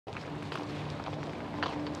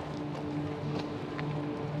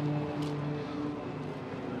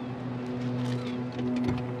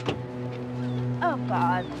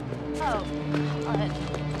God. Oh, God.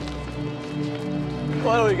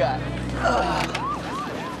 What do we got?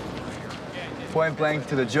 Point blank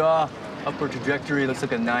to the jaw. Upward trajectory looks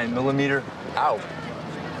like a 9mm. Ow.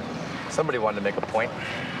 Somebody wanted to make a point.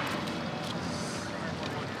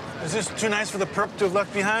 Is this too nice for the perp to have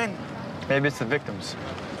left behind? Maybe it's the victims.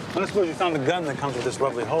 I don't suppose you found the gun that comes with this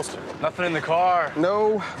lovely holster. Nothing in the car.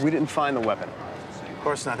 No, we didn't find the weapon. Of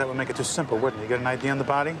course not. That would make it too simple, wouldn't it? You got an ID on the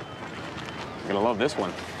body? You're gonna love this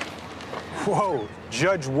one. Whoa,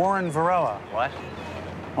 Judge Warren Varela. What?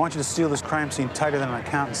 I want you to seal this crime scene tighter than an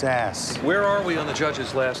accountant's ass. Where are we on the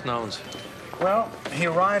judge's last knowns? Well, he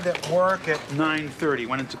arrived at work at 9:30,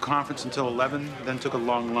 went into conference until 11, then took a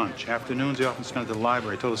long lunch. Afternoons, he often spent at the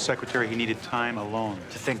library. Told his secretary he needed time alone.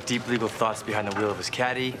 To think deep legal thoughts behind the wheel of his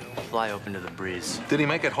caddy, fly open to the breeze. Did he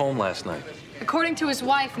make it home last night? According to his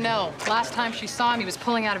wife, no. Last time she saw him, he was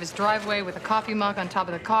pulling out of his driveway with a coffee mug on top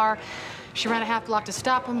of the car. She ran a half block to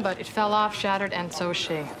stop him, but it fell off, shattered, and so was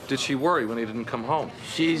she. Did she worry when he didn't come home?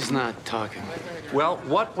 She's not talking. Well,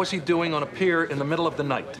 what was he doing on a pier in the middle of the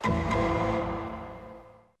night?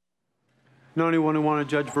 Know anyone who wanted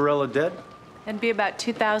Judge Varela dead? It'd be about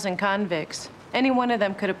 2,000 convicts. Any one of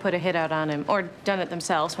them could have put a hit out on him, or done it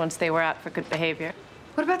themselves once they were out for good behavior.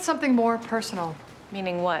 What about something more personal?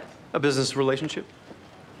 Meaning what? A business relationship?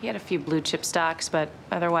 He had a few blue chip stocks, but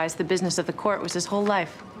otherwise the business of the court was his whole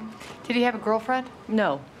life. Did he have a girlfriend?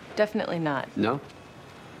 No, definitely not. No?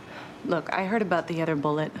 Look, I heard about the other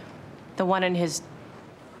bullet. The one in his...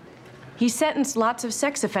 He sentenced lots of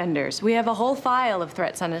sex offenders. We have a whole file of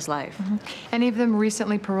threats on his life. Any of them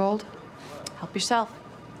recently paroled? Help yourself.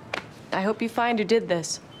 I hope you find who did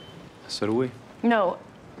this. So do we. No,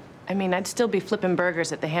 I mean, I'd still be flipping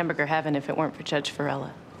burgers at the Hamburger Heaven if it weren't for Judge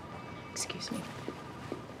Varela. Excuse me.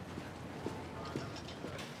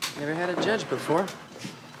 Never had a judge before.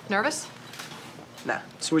 Nervous? Nah.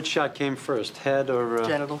 So which shot came first, head or...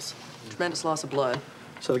 Genitals. Tremendous loss of blood.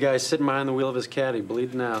 So the guy's sitting behind the wheel of his caddy,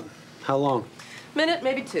 bleeding out. How long? Minute,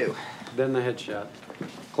 maybe two. Then the headshot.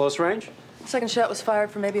 Close range? Second shot was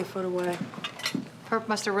fired from maybe a foot away. Perp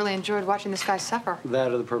must have really enjoyed watching this guy suffer.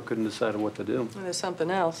 That or the perp couldn't decide on what to do. And there's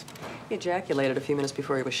something else. He ejaculated a few minutes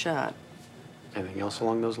before he was shot. Anything else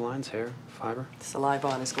along those lines? Hair? Fiber? Saliva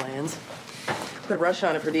on his glands. Put a rush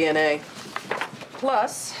on it for DNA.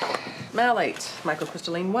 Plus, malate,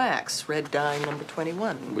 microcrystalline wax, red dye number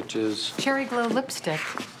 21. Which is... Cherry glow lipstick.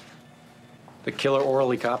 The killer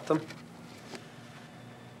orally copped them?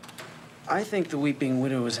 I think the weeping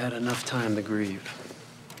widow has had enough time to grieve.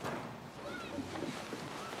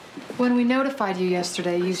 When we notified you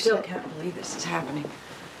yesterday, you Still said... can't believe this is happening.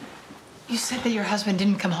 You said that your husband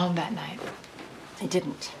didn't come home that night. He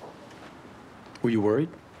didn't. Were you worried?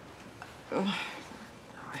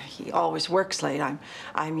 He always works late.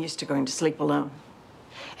 I'm used to going to sleep alone.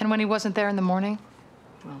 And when he wasn't there in the morning?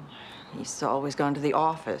 Well, he's always gone to the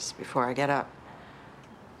office before I get up.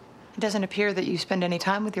 It doesn't appear that you spend any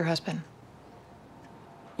time with your husband.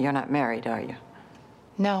 You're not married, are you?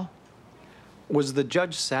 No. Was the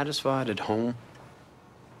judge satisfied at home?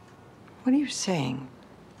 What are you saying?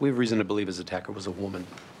 We have reason to believe his attacker was a woman.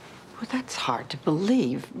 Well, that's hard to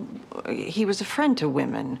believe. He was a friend to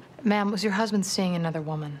women. Ma'am, was your husband seeing another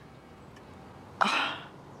woman?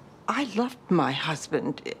 I loved my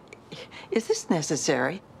husband. Is this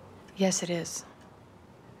necessary? Yes, it is.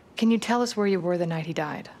 Can you tell us where you were the night he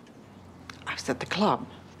died? I was at the club.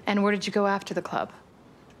 And where did you go after the club?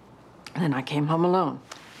 And then I came home alone.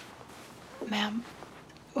 Ma'am,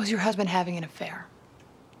 was your husband having an affair?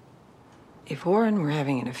 If Warren were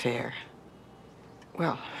having an affair,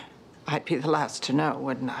 well, I'd be the last to know,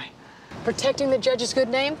 wouldn't I? Protecting the judge's good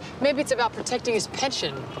name? Maybe it's about protecting his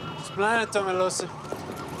pension.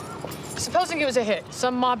 Supposing it was a hit,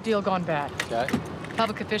 some mob deal gone bad. Okay.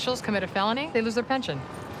 Public officials commit a felony, they lose their pension.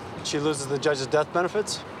 She loses the judge's death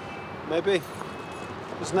benefits? Maybe.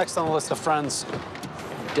 Who's next on the list of friends?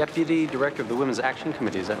 Deputy Director of the Women's Action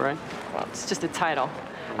Committee, is that right? Well, it's just a title.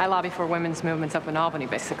 I lobby for women's movements up in Albany,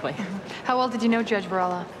 basically. How well did you know Judge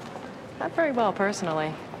Varela? Not very well,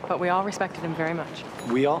 personally, but we all respected him very much.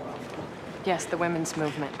 We all? Yes, the women's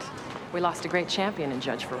movement. We lost a great champion in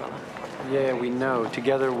Judge Varela. Yeah, we know.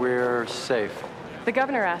 Together we're safe. The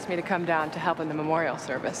governor asked me to come down to help in the memorial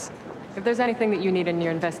service. If there's anything that you need in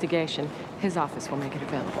your investigation, his office will make it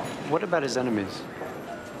available. What about his enemies?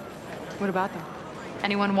 What about them?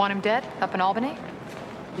 Anyone want him dead up in Albany?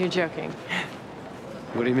 You're joking.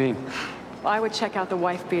 What do you mean? Well, I would check out the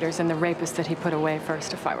wife beaters and the rapists that he put away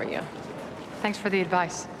first if I were you. Thanks for the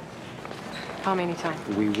advice. Call me anytime.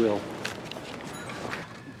 We will.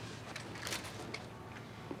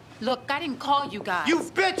 Look, I didn't call you guys. You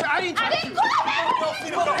bitch! I didn't call you!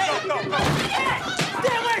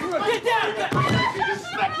 Stay away from her! Get down!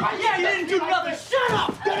 Yeah, you didn't do nothing! Shut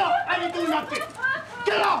up! Get up! I didn't do nothing!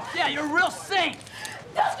 Get up! Yeah, you're a real saint!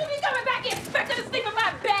 Don't you be coming back here expecting to sleep in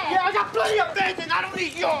my bed! Yeah, I got plenty of beds and I don't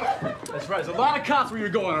need yours! That's right. There's a lot of cops where you're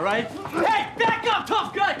going, all right? Hey, back up,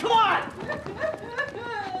 tough guy! Come on!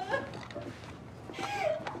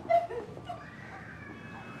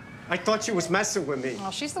 I thought she was messing with me.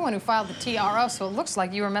 Well, she's the one who filed the TRO, so it looks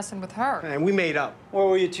like you were messing with her. And we made up. Where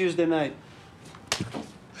were you Tuesday night?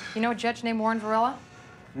 You know a judge named Warren Varela?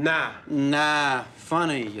 Nah. Nah,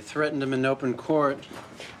 funny. You threatened him in open court.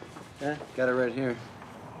 Yeah, got it right here.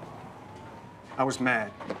 I was mad.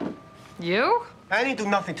 You? I didn't do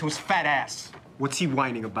nothing to his fat ass. What's he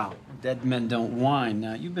whining about? Dead men don't whine.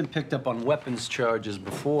 Now, you've been picked up on weapons charges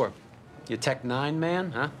before. You Tech 9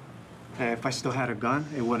 man, huh? Hey, if I still had a gun,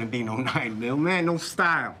 it wouldn't be no 9mm, man, no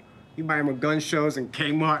style. You buy him at gun shows and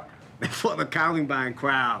Kmart before the Columbine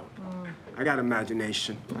crowd. I got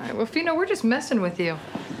imagination. All right, well, Fino, we're just messing with you.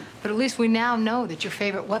 But at least we now know that your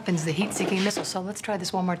favorite weapon's the heat-seeking missile, so let's try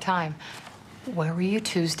this one more time. Where were you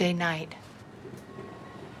Tuesday night?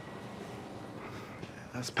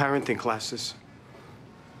 That's parenting classes.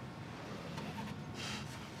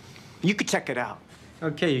 You could check it out.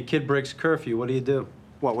 Okay, your kid breaks curfew. What do you do?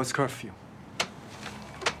 What? What's curfew?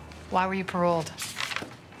 Why were you paroled?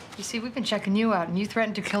 You see, we've been checking you out, and you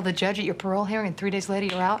threatened to kill the judge at your parole hearing, and 3 days later,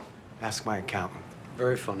 you're out? Ask my accountant.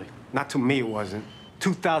 Very funny. Not to me, it wasn't.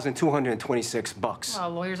 $2,226. Well,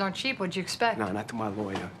 lawyers aren't cheap. What'd you expect? No, not to my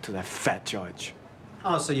lawyer, to that fat judge.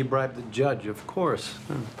 Oh, so you bribed the judge, of course.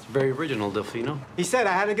 It's very original, Delfino. He said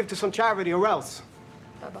I had to give to some charity or else.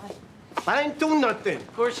 Bye-bye. I didn't do nothing.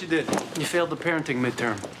 Of course you did. You failed the parenting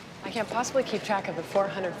midterm. I can't possibly keep track of the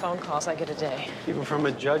 400 phone calls I get a day. Even from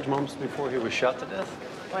a judge moments before he was shot to death?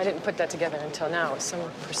 Well, I didn't put that together until now. It was some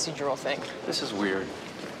procedural thing. This is weird.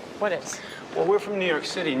 What is? Well, we're from New York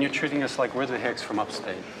City, and you're treating us like we're the hicks from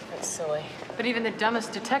upstate. That's silly. But even the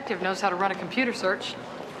dumbest detective knows how to run a computer search.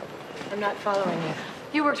 I'm not following you.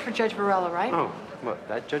 You worked for Judge Varela, right? Oh, what,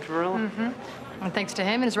 that Judge Varela? Mm-hmm. And thanks to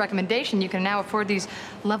him and his recommendation, you can now afford these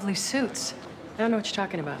lovely suits. I don't know what you're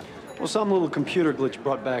talking about. Well, some little computer glitch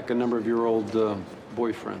brought back a number of your old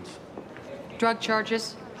boyfriends. Drug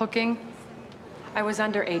charges, hooking. I was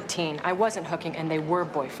under 18. I wasn't hooking, and they were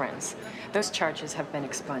boyfriends. Those charges have been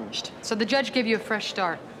expunged. So the judge gave you a fresh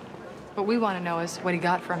start. What we want to know is what he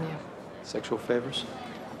got from you. Sexual favors?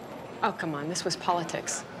 Oh, come on. This was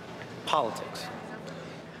politics. Politics.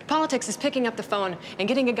 Politics is picking up the phone and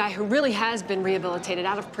getting a guy who really has been rehabilitated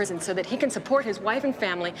out of prison so that he can support his wife and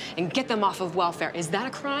family and get them off of welfare. Is that a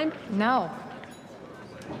crime? No.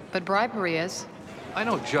 But bribery is. I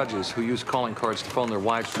know judges who use calling cards to phone their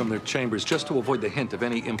wives from their chambers just to avoid the hint of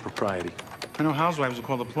any impropriety. I know housewives will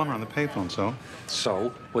call the plumber on the payphone, so?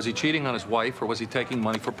 So, was he cheating on his wife or was he taking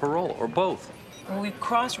money for parole, or both? When we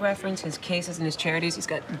cross-reference his cases and his charities, he's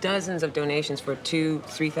got dozens of donations for $2,000,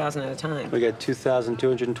 $3,000 at a time. We got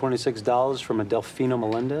 $2,226 from a Delfino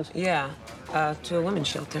Melendez? Yeah, to a women's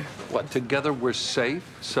shelter. What, together we're safe,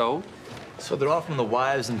 so? So they're all from the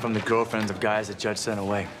wives and from the girlfriends of guys the judge sent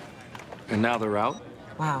away. And now they're out?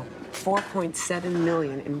 Wow, $4.7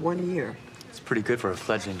 million in 1 year. It's pretty good for a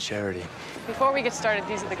fledgling charity. Before we get started,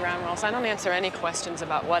 these are the ground rules. I don't answer any questions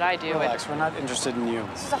about what I do. Relax, we're not interested in you.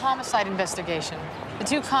 This is a homicide investigation. The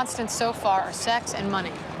two constants so far are sex and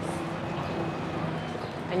money.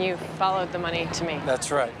 And you followed the money to me. That's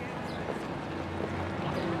right.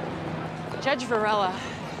 Judge Varela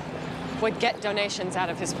would get donations out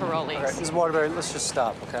of his parolees. All right, Ms. Waterbury, let's just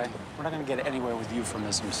stop, okay? We're not going to get anywhere with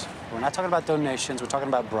euphemisms. We're not talking about donations, we're talking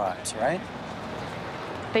about bribes, right?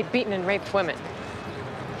 They'd beaten and raped women.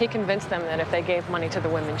 He convinced them that if they gave money to the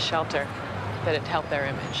women's shelter, that it'd help their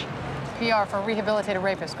image. PR for a rehabilitated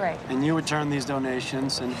rapist, great. And you return these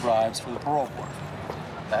donations and bribes for the parole board.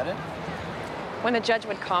 That it? When the judge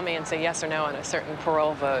would call me and say yes or no on a certain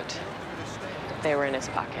parole vote, they were in his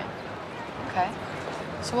pocket. Okay.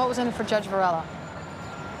 So what was in it for Judge Varela?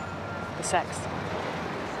 The sex.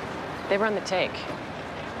 They run the take.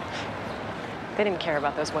 They didn't care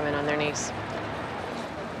about those women on their knees.